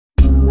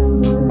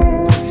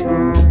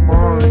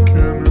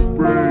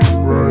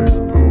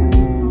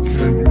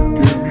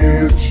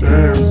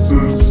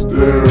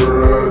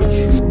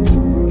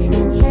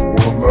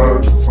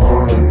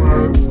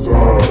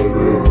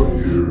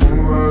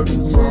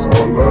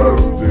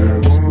last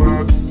dance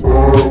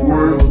before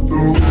we're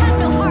through.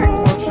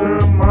 Want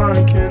your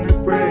mind, can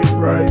it break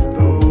right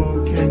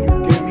through? Can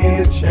you give me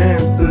a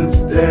chance to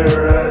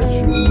stare at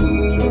you?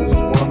 Just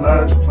one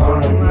last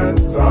time,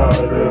 you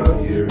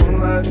gotta hear it.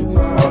 It's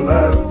our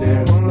last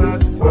dance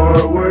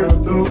before we're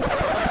through.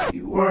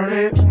 You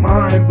weren't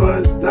mine,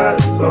 but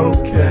that's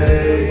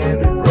okay.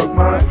 And it broke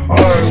my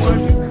heart when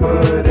you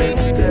couldn't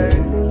stay.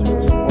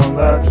 Just one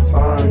last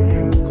time,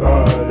 you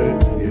gotta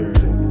hear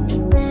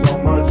it. So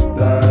much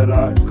that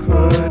I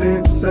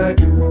couldn't say. I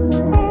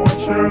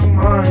want your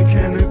mind,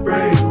 can it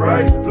break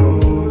right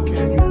through?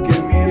 Can you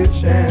give me a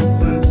chance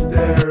to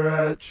stare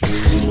at you?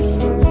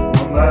 Just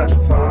one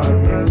last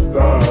time, you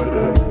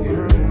gotta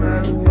hear it.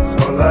 It's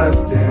our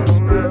last dance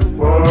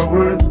before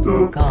we're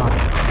through.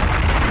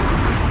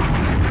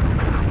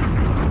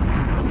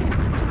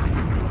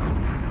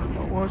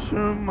 Want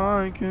your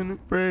mind, can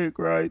it break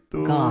right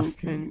through?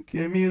 Can you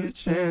give me the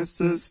chance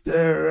to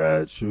stare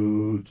at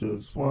you?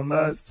 Just one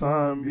last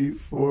time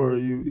before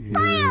you hear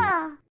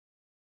it.